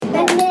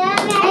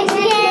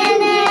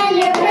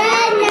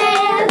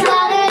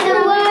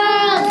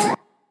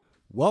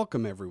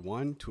Welcome,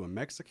 everyone, to A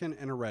Mexican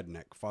and a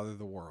Redneck Father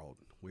the World.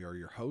 We are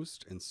your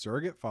hosts and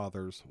surrogate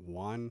fathers,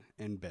 Juan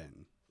and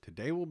Ben.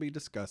 Today we'll be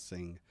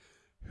discussing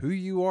who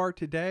you are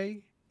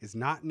today is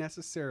not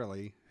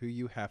necessarily who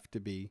you have to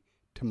be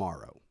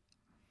tomorrow.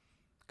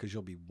 Because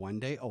you'll be one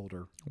day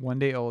older. One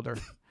day older,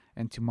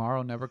 and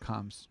tomorrow never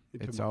comes.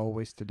 It's Tomorrow.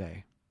 always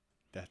today.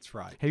 That's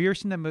right. Have you ever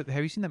seen that?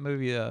 Have you seen that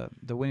movie,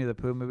 the Winnie the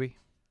Pooh movie?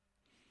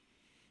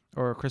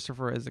 Or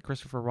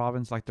Christopher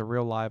Robin's, like the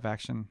real live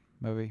action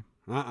movie?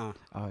 Uh-uh.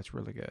 Oh, it's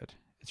really good.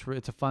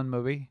 It's a fun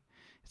movie.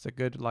 It's a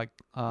good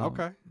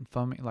Okay.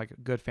 fun, like a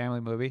good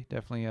family movie.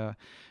 Definitely.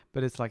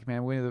 But it's like,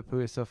 man, Winnie the Pooh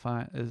is so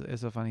fun.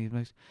 Is so funny. He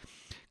makes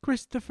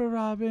Christopher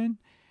Robin,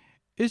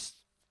 is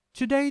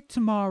today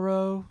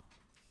tomorrow?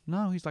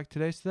 No, he's like,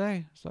 today's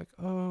today. It's like,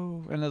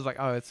 oh, and it's like,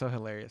 oh, it's so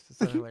hilarious. It's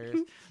so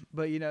hilarious.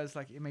 But it's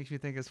like, it makes me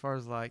think as far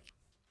as like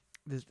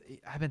this.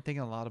 I've been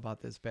thinking a lot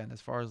about this, Ben. As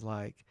far as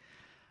like,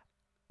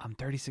 I'm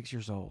 36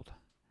 years old.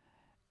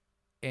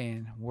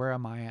 And where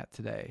am I at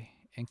today?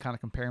 And kind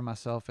of comparing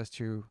myself as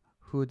to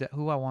who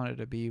I wanted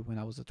to be when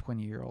I was a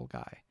 20-year-old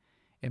guy.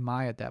 Am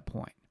I at that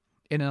point?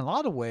 And in a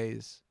lot of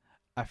ways,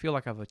 I feel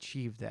like I've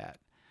achieved that.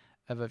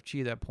 I've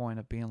achieved that point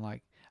of being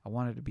like, I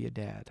wanted to be a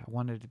dad. I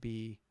wanted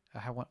to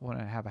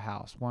have a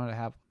house. Wanted to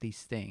have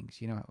these things.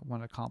 I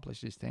want to accomplish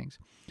these things.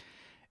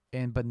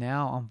 But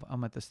now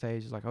I'm at the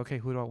stage like, okay,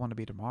 who do I want to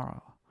be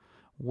tomorrow?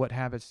 What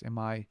habits am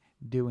I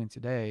doing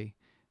today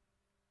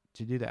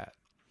to do that?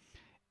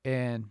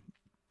 And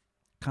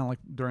kind of like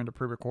during the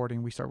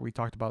pre-recording, we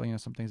talked about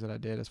some things that I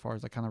did as far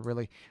as like kind of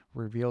really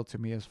revealed to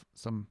me as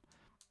some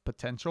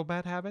potential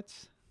bad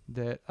habits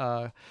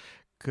that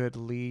could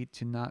lead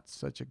to not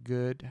such a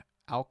good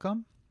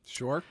outcome.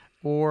 Sure.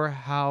 Or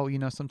how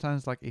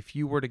sometimes like if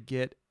you were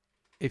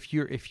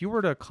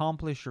to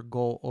accomplish your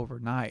goal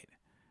overnight,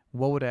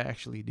 what would it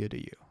actually do to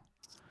you?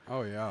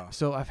 Oh yeah.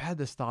 So I've had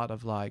this thought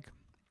of like,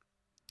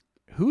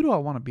 who do I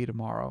want to be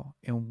tomorrow,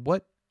 and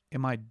what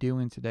am I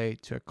doing today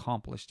to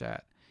accomplish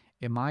that?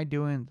 Am I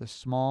doing the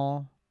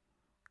small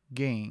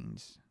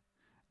gains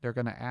they're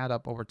going to add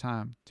up over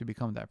time to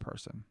become that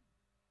person?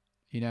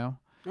 Oh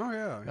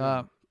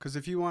yeah. Because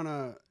if you want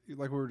to,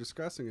 like we were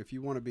discussing, if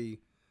you want to be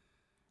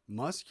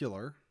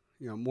muscular,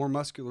 more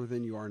muscular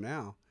than you are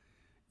now,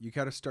 you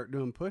got to start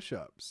doing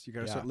push-ups. You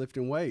got to start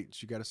lifting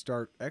weights. You got to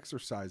start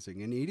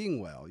exercising and eating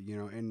well,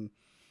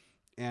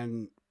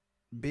 and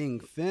being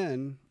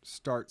thin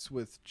starts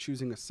with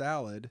choosing a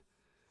salad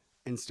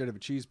instead of a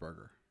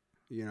cheeseburger.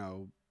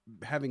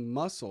 Having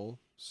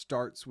muscle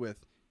starts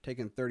with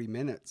taking 30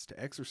 minutes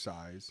to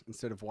exercise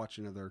instead of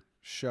watching another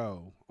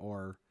show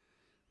or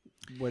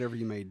whatever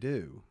you may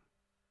do.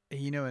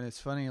 And it's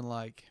funny,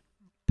 like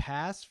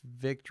past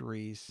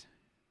victories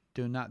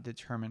do not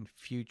determine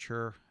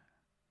future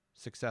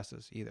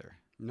successes either.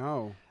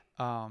 No.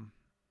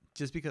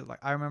 Just because like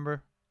I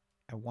remember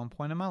at one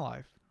point in my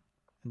life,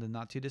 in the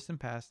not too distant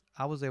past,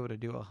 I was able to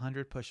do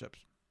 100 push-ups,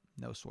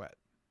 no sweat.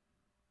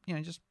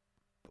 Just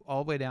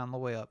all the way down, all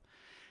the way up.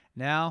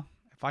 Now,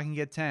 if I can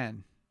get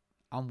 10,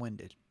 I'm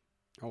winded.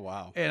 Oh,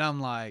 wow. And I'm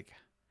like,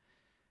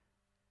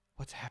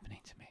 what's happening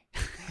to me?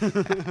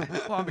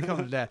 Well, I'm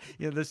becoming a dad.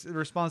 This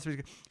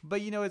responsibility.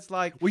 But, it's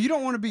like. Well, you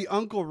don't want to be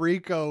Uncle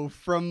Rico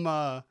from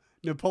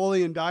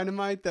Napoleon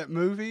Dynamite, that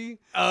movie.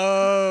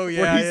 Oh,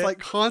 yeah. Where he's like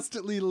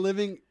constantly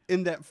living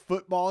in that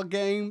football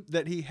game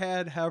that he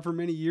had however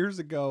many years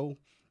ago,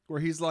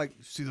 where he's like,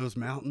 see those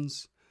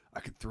mountains?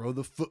 I could throw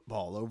the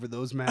football over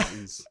those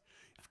mountains.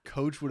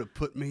 Coach would have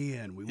put me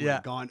in. We would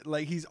have gone.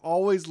 Like he's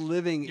always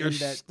living You're in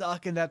that.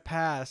 Stuck in that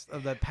past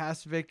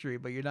victory,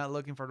 but you're not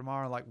looking for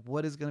tomorrow. Like,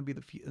 what is going to be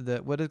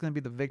what is going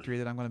to be the victory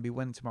that I'm going to be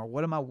winning tomorrow?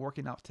 What am I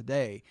working out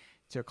today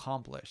to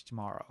accomplish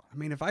tomorrow? I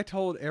mean, if I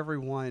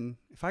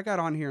got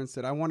on here and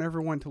said I want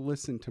everyone to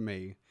listen to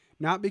me,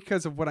 not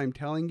because of what I'm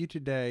telling you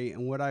today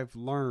and what I've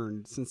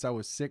learned since I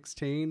was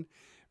 16,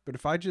 but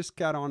if I just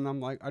got on, I'm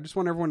like, I just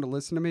want everyone to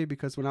listen to me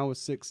because when I was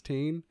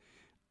 16,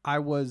 I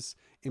was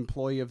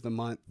employee of the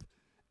month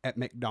at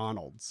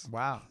McDonald's.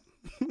 Wow.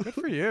 Good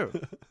for you.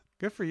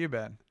 Good for you,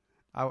 Ben.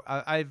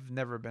 I've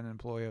never been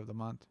employee of the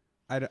month.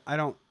 I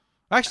don't.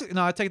 Actually,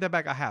 no, I take that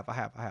back. I have.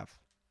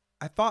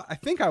 I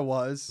think I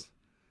was.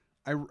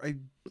 I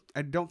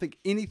don't think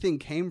anything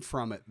came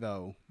from it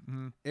though.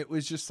 Mm-hmm. It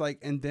was just like,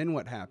 and then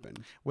what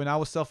happened? When I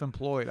was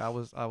self-employed, I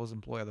was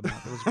employee of the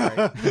month. It was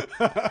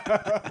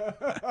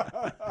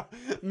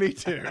great. Me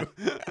too.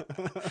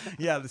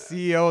 Yeah, the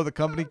CEO of the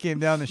company came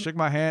down and shook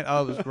my hand.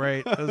 Oh, it was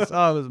great. It was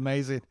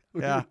amazing.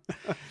 Yeah,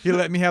 he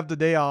let me have the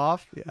day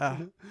off. Yeah.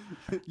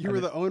 You were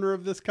the owner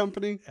of this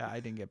company? Yeah,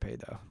 I didn't get paid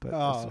though. But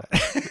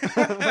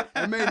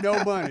I made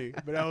no money,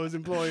 but I was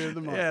employee of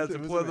the month. Yeah, it's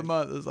employee of the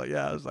month. It was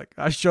like,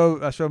 I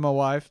showed my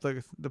wife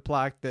the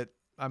plaque that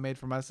I made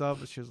for myself,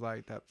 but she was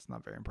like, "That's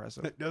not very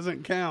impressive. It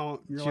doesn't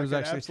count." You're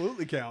like, it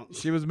absolutely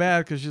counts. She was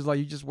mad because she's like,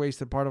 "You just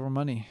wasted part of our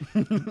money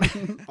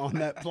on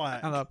that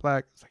plaque." On that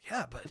plaque. It's like,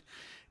 yeah, but it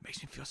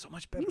makes me feel so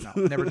much better.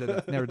 No, never did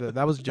that. Never did that.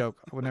 That was a joke.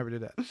 I would never do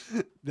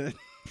that.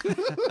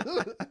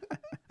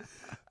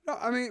 No,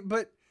 I mean,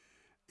 but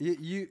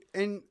you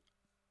and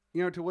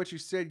you know, to what you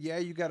said, yeah,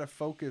 you got to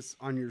focus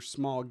on your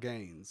small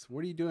gains.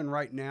 What are you doing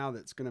right now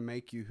that's going to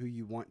make you who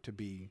you want to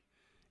be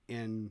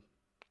in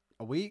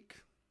a week,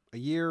 a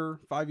year,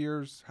 5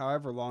 years,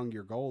 however long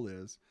your goal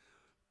is?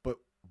 But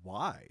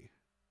why?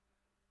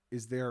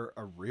 Is there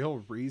a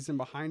real reason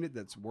behind it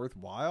that's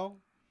worthwhile?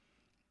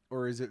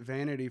 Or is it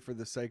vanity for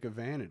the sake of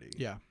vanity?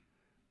 Yeah.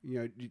 You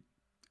know,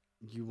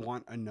 you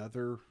want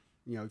another,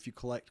 you know, if you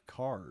collect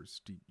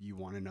cars, do you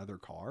want another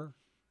car?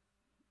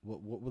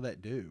 What will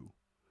that do?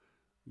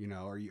 You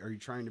know, are you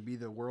trying to be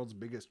the world's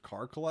biggest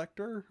car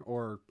collector?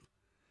 Or,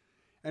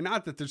 and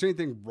not that there's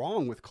anything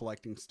wrong with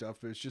collecting stuff,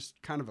 but it's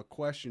just kind of a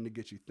question to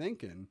get you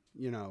thinking,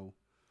 you know,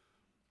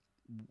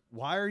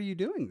 why are you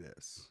doing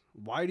this?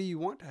 Why do you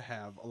want to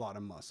have a lot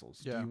of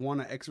muscles? Yeah. Do you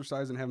want to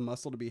exercise and have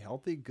muscle to be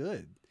healthy?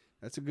 Good.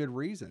 That's a good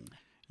reason.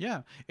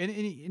 Yeah.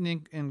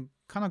 And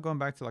kind of going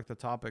back to like the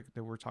topic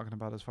that we're talking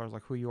about as far as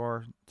like who you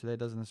are today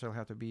doesn't necessarily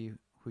have to be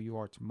who you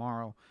are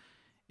tomorrow.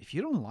 If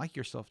you don't like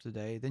yourself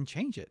today, then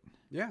change it.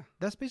 Yeah.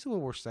 That's basically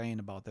what we're saying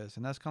about this.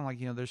 And that's kind of like,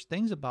 you know, there's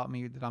things about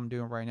me that I'm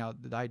doing right now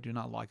that I do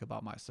not like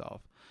about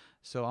myself.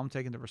 So I'm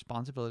taking the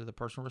responsibility, the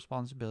personal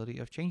responsibility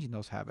of changing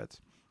those habits.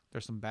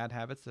 There's some bad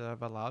habits that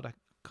I've allowed to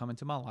come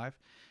into my life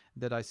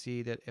that I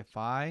see that if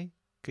I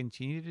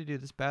continue to do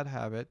this bad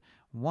habit,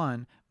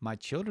 one, my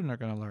children are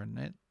going to learn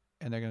it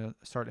and they're going to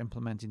start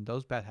implementing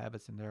those bad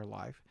habits in their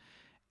life.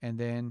 And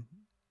then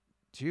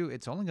two,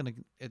 it's only going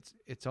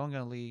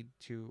to lead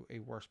to a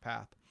worse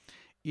path.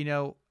 You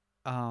know,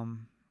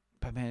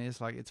 but man,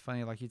 it's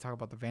funny. Like you talk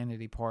about the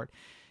vanity part.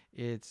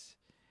 It's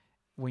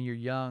when you're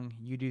young,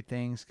 you do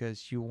things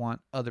because you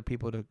want other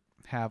people to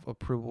have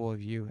approval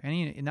of you.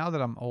 And now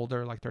that I'm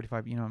older, like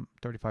 35, you know, I'm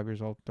 35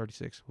 years old,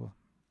 36, well,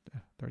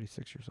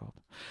 36 years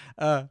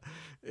old.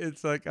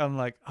 It's like, I'm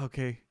like,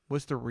 okay,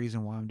 what's the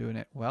reason why I'm doing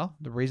it? Well,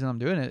 the reason I'm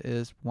doing it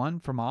is one,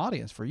 for my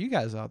audience, for you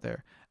guys out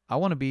there. I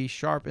want to be a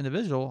sharp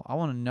individual. I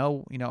want to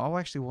know, you know, I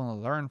actually want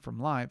to learn from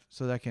life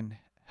so that I can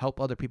help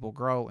other people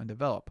grow and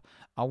develop.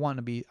 I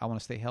want to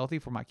stay healthy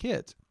for my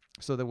kids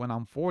so that when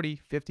I'm 40,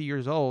 50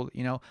 years old,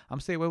 you know,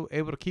 I'm still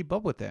able to keep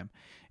up with them.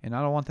 And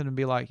I don't want them to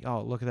be like,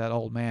 oh, look at that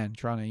old man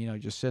trying to, you know,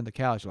 just sit on the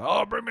couch. Like,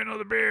 oh, bring me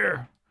another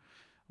beer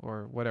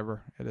or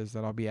whatever it is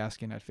that I'll be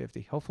asking at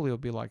 50. Hopefully it'll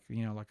be like,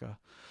 you know, like a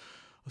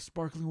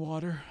sparkling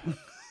water.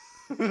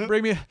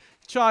 Bring me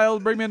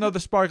another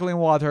sparkling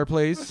water,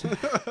 please.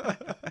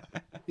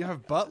 You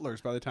have butlers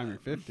by the time you're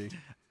 50.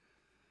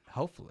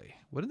 Hopefully.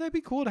 Wouldn't that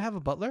be cool to have a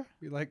butler?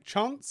 Be like,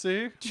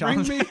 Chauncey,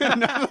 bring me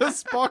another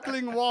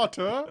sparkling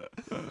water.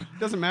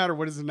 Doesn't matter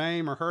what his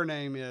name or her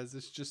name is.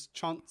 It's just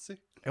Chauncey.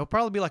 It'll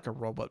probably be like a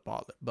robot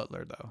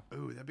butler, though.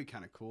 Ooh, that'd be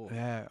kind of cool.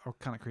 Yeah, or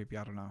kind of creepy.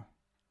 I don't know.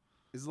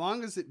 As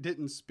long as it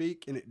didn't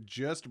speak and it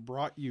just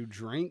brought you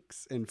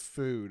drinks and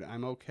food,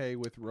 I'm okay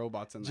with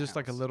robots in the house. Just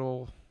like a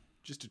little...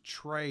 Just a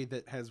tray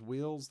that has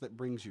wheels that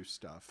brings you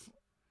stuff.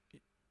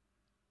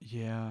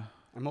 Yeah.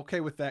 I'm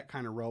okay with that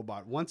kind of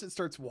robot. Once it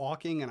starts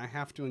walking and I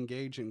have to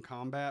engage in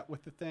combat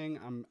with the thing,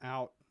 I'm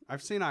out.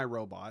 I've seen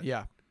iRobot.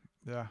 Yeah.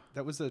 Yeah.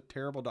 That was a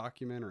terrible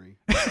documentary.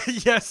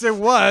 Yes, it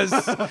was.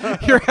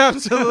 You're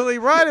absolutely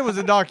right. It was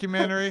a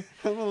documentary.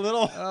 I'm a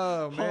little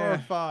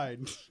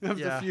horrified of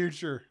the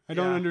future. I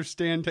don't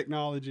understand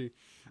technology.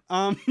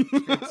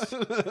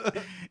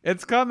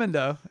 It's coming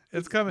though.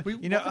 It's coming. We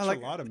watch a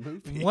lot of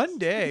movies. One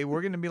day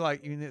we're gonna be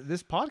like, you know,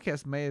 this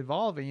podcast may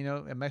evolve, and you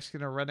know, a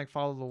Mexican or redneck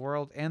follow the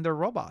world and their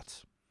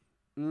robots.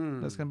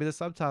 That's gonna be the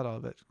subtitle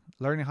of it.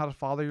 Learning how to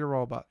follow your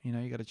robot. You know,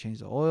 you got to change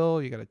the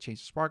oil. You got to change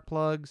the spark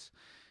plugs.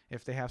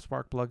 If they have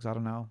spark plugs, I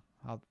don't know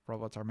how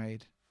robots are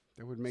made.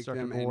 That would make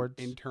them an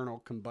internal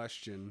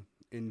combustion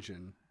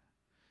engine.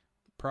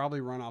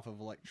 Probably run off of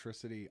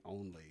electricity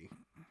only.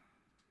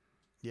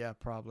 Yeah,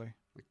 probably.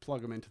 Like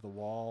plug them into the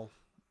wall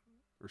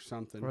or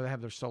something. Or they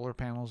have their solar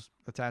panels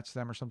attached to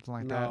them or something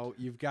like that. No,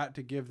 you've got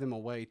to give them a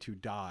way to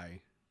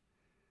die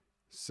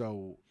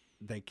so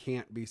they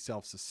can't be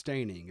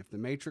self-sustaining. If the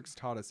Matrix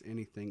taught us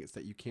anything, it's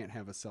that you can't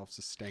have a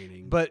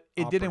self-sustaining. But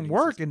it didn't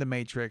work in the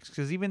Matrix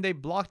because even they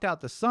blocked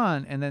out the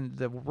sun and then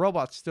the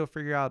robots still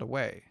figure out a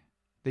way.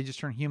 They just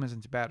turn humans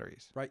into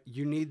batteries. Right.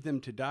 You need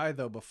them to die,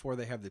 though, before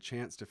they have the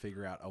chance to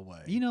figure out a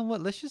way. You know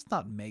what? Let's just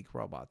not make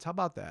robots. How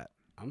about that?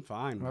 I'm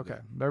fine with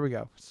it. There we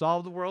go.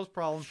 Solve the world's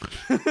problems.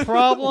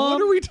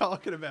 What are we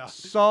talking about?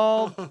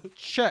 Solve.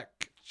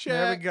 Check.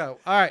 There we go.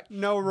 All right.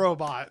 No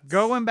robots.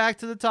 Going back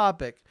to the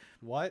topic.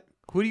 What?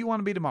 Who do you want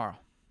to be tomorrow?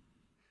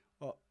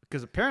 Well,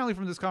 because apparently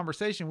from this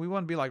conversation, we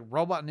want to be like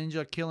robot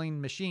ninja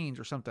killing machines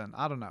or something.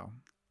 I don't know.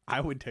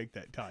 I would take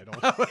that title.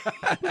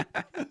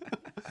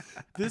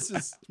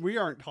 We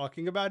aren't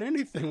talking about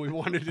anything we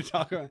wanted to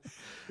talk about.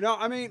 No,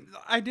 I mean,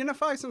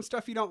 identify some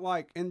stuff you don't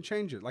like and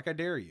change it. Like, I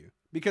dare you.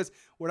 Because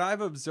what I've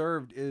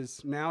observed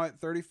is now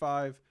at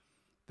 35,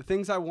 the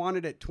things I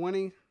wanted at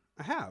 20,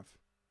 I have.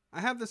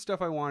 I have the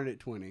stuff I wanted at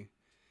 20.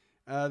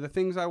 The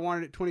things I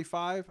wanted at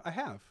 25, I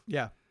have.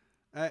 Yeah.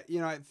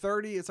 You know, at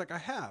 30, it's like I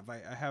have.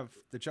 I have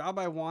the job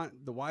I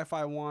want, the wife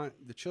I want,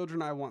 the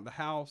children I want, the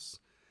house.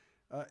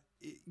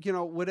 You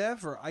know,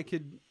 whatever. I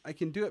can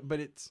do it, but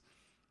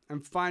I'm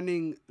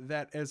finding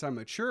that as I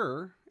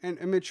mature, and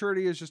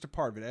maturity is just a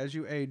part of it. As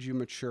you age, you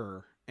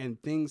mature,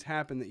 and things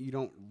happen that you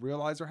don't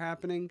realize are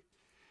happening.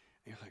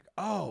 And you're like,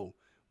 oh,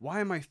 why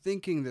am I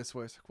thinking this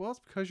way? It's like, well, it's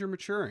because you're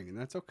maturing, and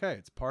that's okay.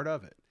 It's part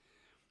of it.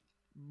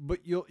 But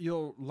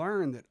you'll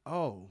learn that,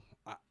 oh,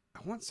 I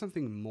want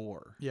something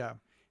more. Yeah.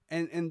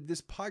 And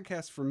this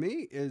podcast for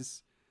me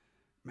is,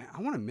 man,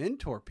 I want to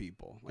mentor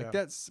people. Like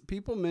that's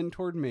people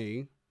mentored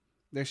me.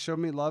 They showed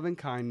me love and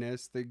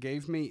kindness. They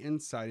gave me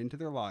insight into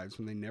their lives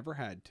when they never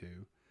had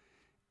to.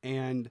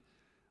 And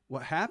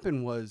what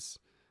happened was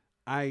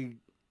I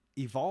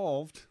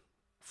evolved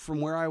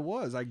from where I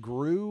was. I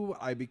grew.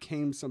 I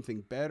became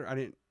something better.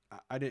 I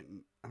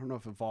don't know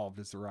if evolved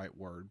is the right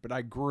word, but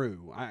I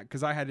grew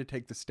because I had to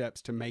take the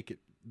steps to make it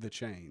the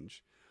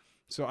change.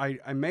 So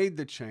I made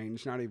the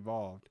change, not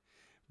evolved,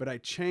 but I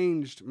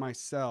changed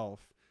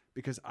myself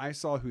because I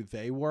saw who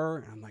they were.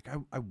 And I'm like,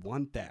 I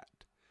want that.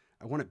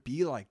 I want to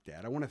be like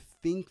that. I want to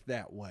think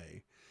that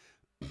way.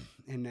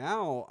 And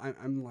now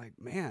I'm like,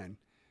 man,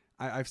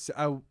 I've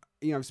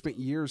spent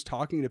years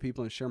talking to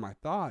people and share my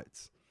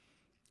thoughts,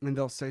 and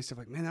they'll say stuff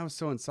like, man, that was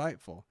so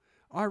insightful.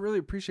 Oh, I really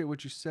appreciate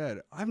what you said.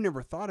 I've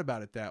never thought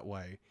about it that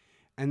way.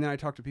 And then I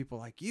talk to people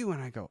like you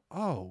and I go,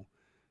 oh,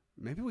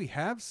 maybe we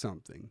have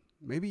something.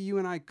 Maybe you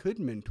and I could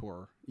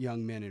mentor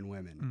young men and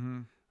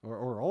women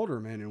or older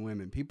men and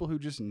women, people who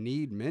just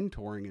need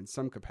mentoring in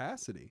some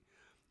capacity.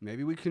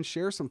 Maybe we can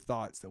share some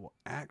thoughts that will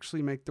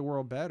actually make the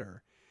world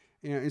better.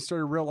 And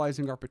started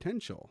realizing our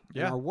potential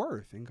and our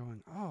worth and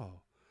going,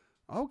 oh,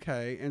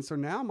 okay. And so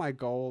now my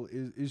goal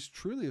is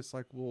truly, it's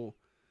like, well,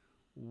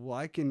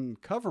 I can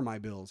cover my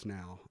bills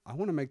now. I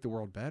want to make the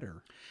world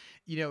better.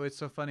 You know, it's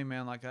so funny,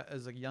 man. Like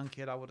as a young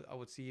kid, I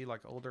would see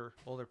like older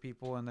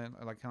people, and then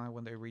like kind of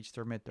when they reach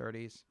their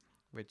mid-30s,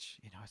 which,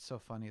 you know, it's so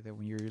funny that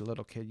when you're a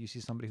little kid, you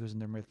see somebody who's in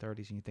their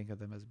mid-30s and you think of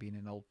them as being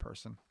an old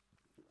person.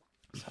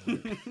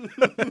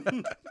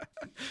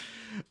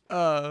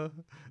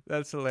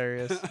 That's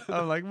hilarious.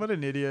 I'm like, what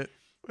an idiot.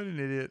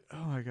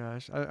 Oh my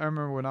gosh. I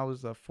remember when I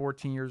was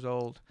 14 years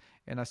old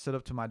and I stood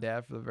up to my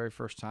dad for the very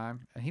first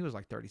time, and he was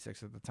like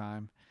 36 at the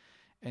time.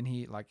 And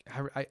he like,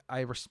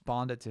 I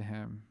responded to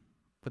him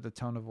with the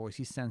tone of voice.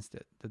 He sensed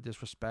it, the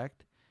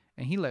disrespect,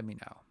 and he let me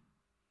know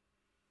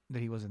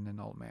that he wasn't an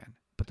old man.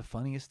 But the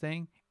funniest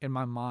thing, in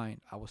my mind,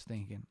 I was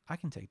thinking, I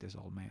can take this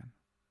old man.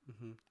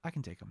 Mm-hmm. I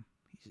can take him.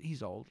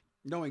 He's old.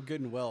 Knowing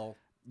good and well,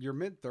 your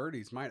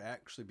mid-30s might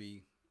actually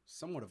be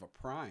somewhat of a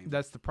prime.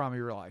 That's the prime of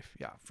your life,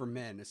 yeah. For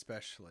men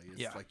especially.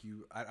 It's like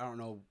I don't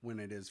know when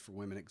it is for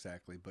women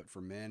exactly, but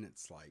for men,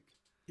 it's like,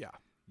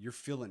 you're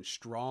feeling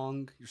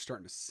strong. You're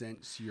starting to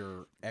sense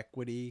your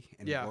equity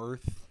and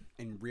worth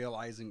and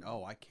realizing,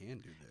 oh, I can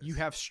do this. You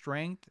have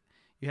strength.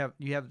 You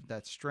have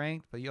that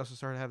strength, but you also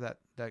start to have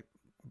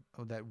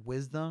that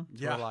wisdom.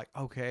 Yeah. Like,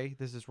 okay,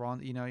 this is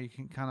wrong. You know, you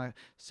can kind of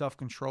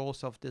self-control,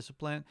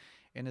 self-discipline,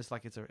 and it's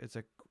like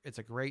it's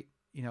a great,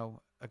 you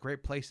know, a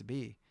great place to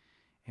be.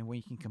 And when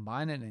you can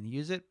combine it and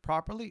use it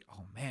properly,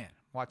 oh man,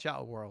 watch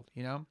out, world,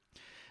 you know.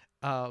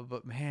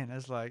 But man,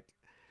 it's like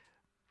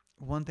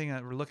one thing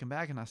that we're looking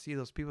back, and I see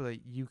those people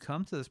that you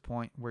come to this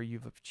point where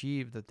you've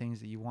achieved the things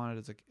that you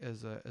wanted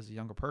as a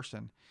younger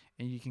person,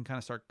 and you can kind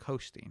of start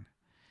coasting.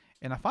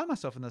 And I find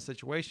myself in this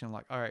situation,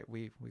 like, all right,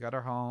 we got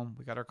our home,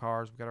 we got our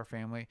cars, we got our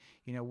family.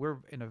 You know, we're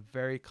in a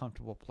very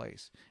comfortable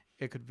place.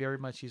 We can very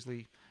much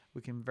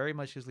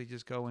easily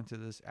just go into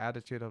this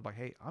attitude of like,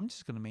 hey, I'm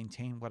just going to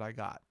maintain what I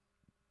got.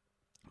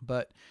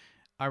 But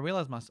I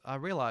realized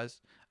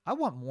I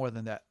want more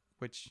than that,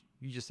 which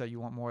you just said you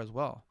want more as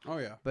well. Oh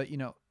yeah. But you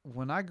know,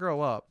 when I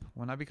grow up,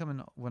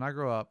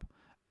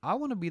 I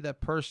want to be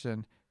that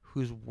person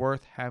who's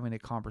worth having a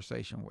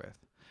conversation with.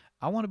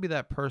 I want to be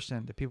that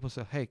person that people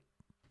say, hey,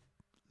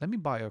 let me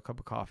buy you a cup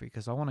of coffee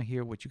because I want to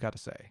hear what you got to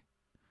say.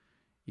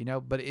 You know,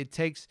 but it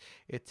takes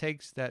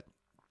that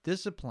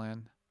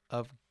discipline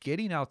of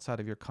getting outside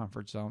of your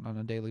comfort zone on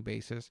a daily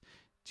basis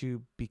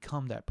to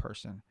become that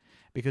person,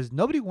 because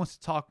nobody wants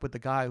to talk with the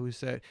guy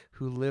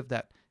who lived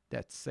that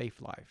safe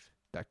life,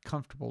 that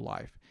comfortable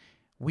life.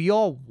 We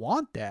all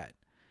want that,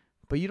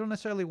 but you don't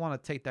necessarily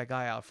want to take that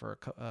guy out for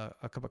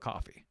a cup of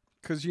coffee.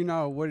 Because, you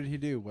know, what did he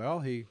do? Well,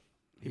 he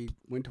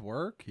went to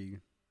work. He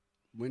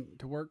went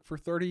to work for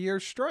 30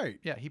 years straight.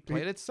 Yeah, he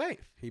played it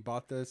safe. He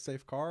bought the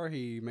safe car.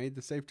 He made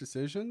the safe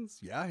decisions.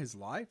 Yeah, his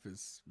life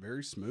is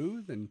very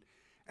smooth, and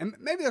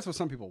maybe that's what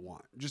some people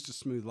want, just a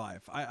smooth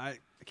life. I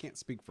can't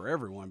speak for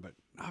everyone, but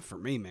not for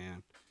me,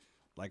 man.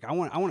 Like I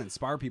want to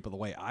inspire people the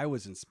way I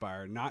was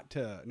inspired, not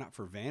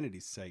for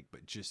vanity's sake,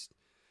 but just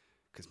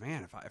because,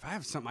 man, if I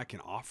have something I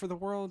can offer the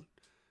world,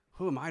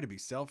 who am I to be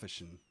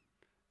selfish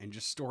and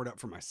just store it up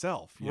for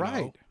myself? You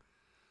know?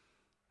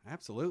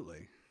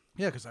 Absolutely.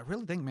 Yeah, because I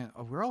really think, man,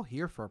 we're all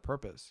here for a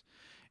purpose.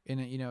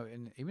 And, you know,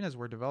 and even as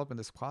we're developing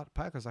this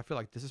podcast, I feel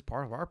like this is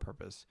part of our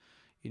purpose.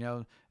 You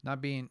know,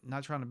 not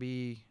trying to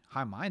be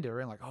high-minded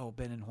or like, oh,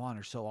 Ben and Juan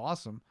are so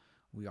awesome.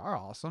 We are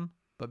awesome,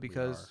 but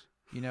because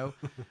You know,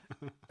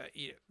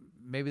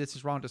 maybe this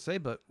is wrong to say,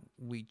 but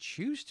we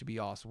choose to be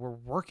awesome. We're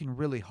working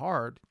really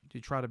hard to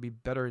try to be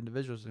better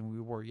individuals than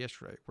we were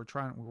yesterday.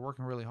 We're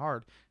working really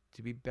hard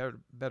to be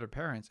better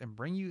parents and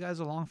bring you guys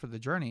along for the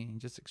journey and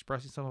just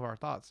expressing some of our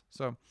thoughts.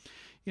 So,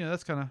 you know,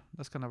 that's kind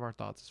of our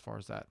thoughts as far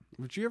as that.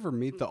 Would you ever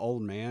meet the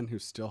old man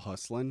who's still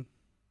hustling,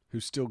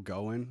 who's still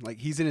going? Like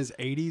he's in his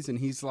 80s and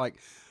he's like,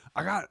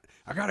 I got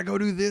to go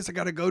do this. I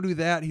got to go do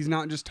that. He's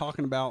not just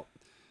talking about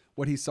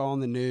what he saw on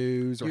the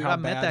news or how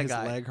bad his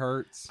leg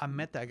hurts. I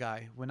met that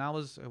guy when I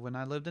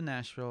lived in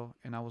Nashville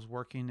and I was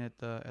working at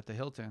the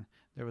Hilton.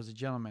 There was a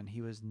gentleman.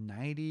 He was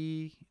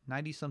 90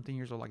 something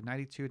years old, like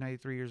 92,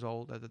 93 years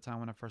old at the time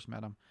when I first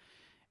met him.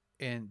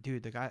 And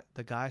dude,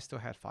 the guy still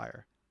had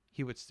fire.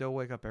 He would still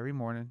wake up every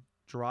morning,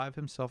 drive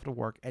himself to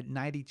work at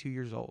 92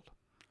 years old.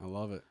 I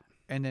love it.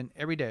 And then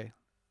every day,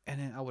 and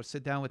then I would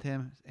sit down with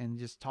him and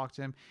just talk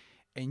to him,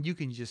 and you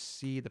can just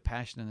see the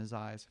passion in his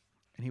eyes.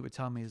 And he would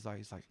tell me, he's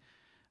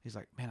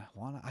like, man,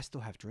 I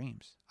still have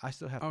dreams. I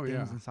still have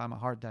things inside my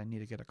heart that I need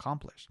to get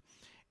accomplished.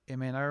 And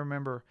man, I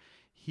remember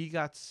he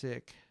got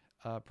sick,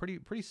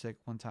 pretty sick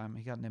one time.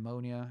 He got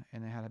pneumonia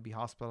and they had to be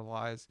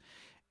hospitalized.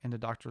 And the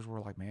doctors were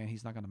like, man,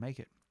 he's not going to make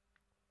it.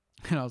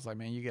 And I was like,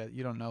 man,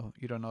 you don't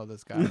know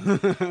this guy.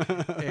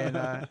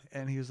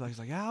 And he was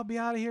like, yeah, I'll be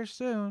out of here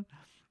soon.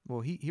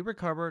 Well, he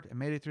recovered and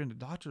made it through. And the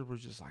doctor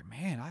was just like,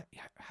 man, I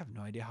have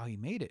no idea how he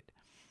made it.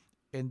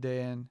 And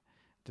then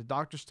the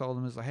doctors told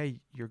him, like, hey,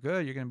 you're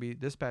good. You're going to be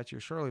dispatched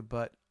here shortly.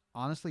 But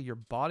honestly, your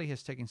body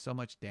has taken so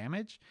much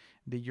damage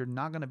that you're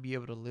not going to be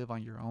able to live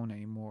on your own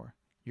anymore.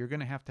 You're going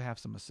to have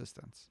some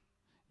assistance.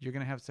 You're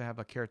going to have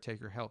a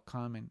caretaker help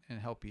come and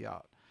help you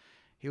out.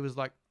 He was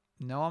like,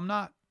 no, I'm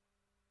not.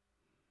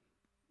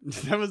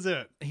 That was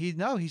it. He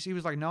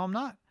was like, no, I'm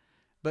not.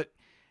 But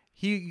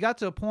he got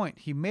to a point.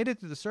 He made it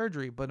through the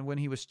surgery. But when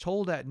he was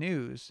told that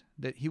news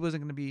that he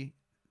wasn't going to be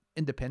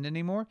independent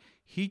anymore,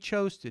 he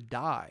chose to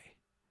die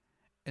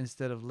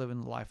instead of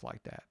living life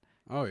like that.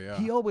 Oh yeah.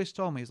 He always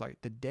told me, he's like,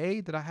 the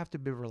day that I have to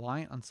be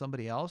reliant on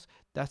somebody else,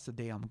 that's the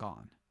day I'm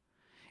gone.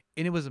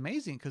 And it was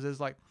amazing because it's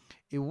like,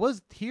 it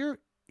was here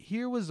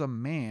was a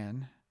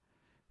man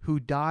who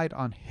died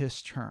on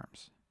his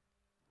terms.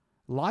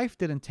 Life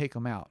didn't take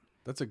him out.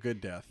 That's a good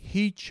death.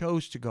 He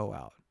chose to go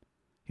out.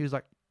 He was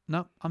like,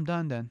 no, I'm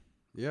done then.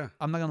 Yeah.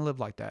 I'm not going to live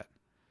like that.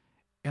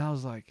 And I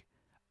was like,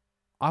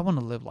 I want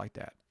to live like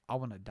that. I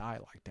want to die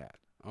like that.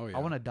 Oh yeah.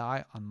 I want to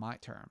die on my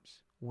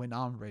terms when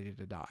I'm ready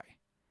to die.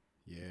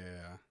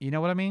 Yeah. You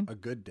know what I mean? A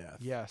good death.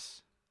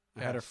 Yes.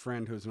 I had a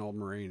friend who was an old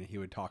Marine and he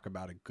would talk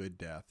about a good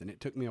death. And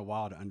it took me a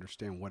while to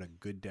understand what a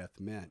good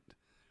death meant.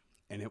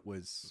 And it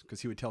was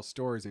because he would tell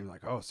stories and he was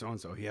like, oh,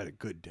 so-and-so, he had a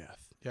good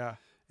death. Yeah.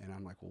 And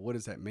I'm like, well, what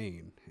does that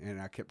mean?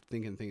 And I kept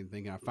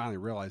thinking. I finally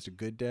realized a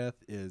good death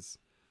is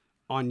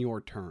on your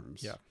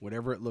terms. Yeah.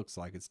 Whatever it looks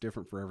like, it's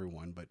different for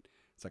everyone. But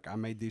it's like, I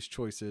made these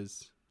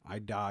choices. I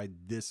died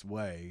this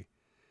way.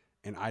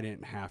 And I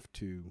didn't have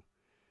to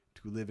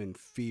live in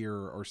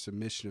fear or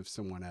submission of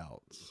someone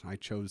else. I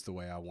chose the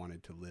way I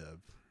wanted to live.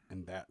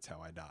 And that's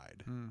how I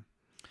died.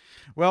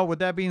 Well, with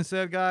that being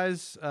said,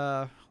 guys,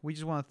 we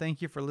just want to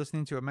thank you for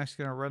listening to A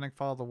Mexican Redneck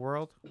Follow the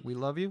World. We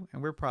love you,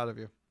 and we're proud of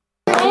you.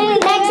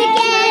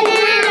 Mexican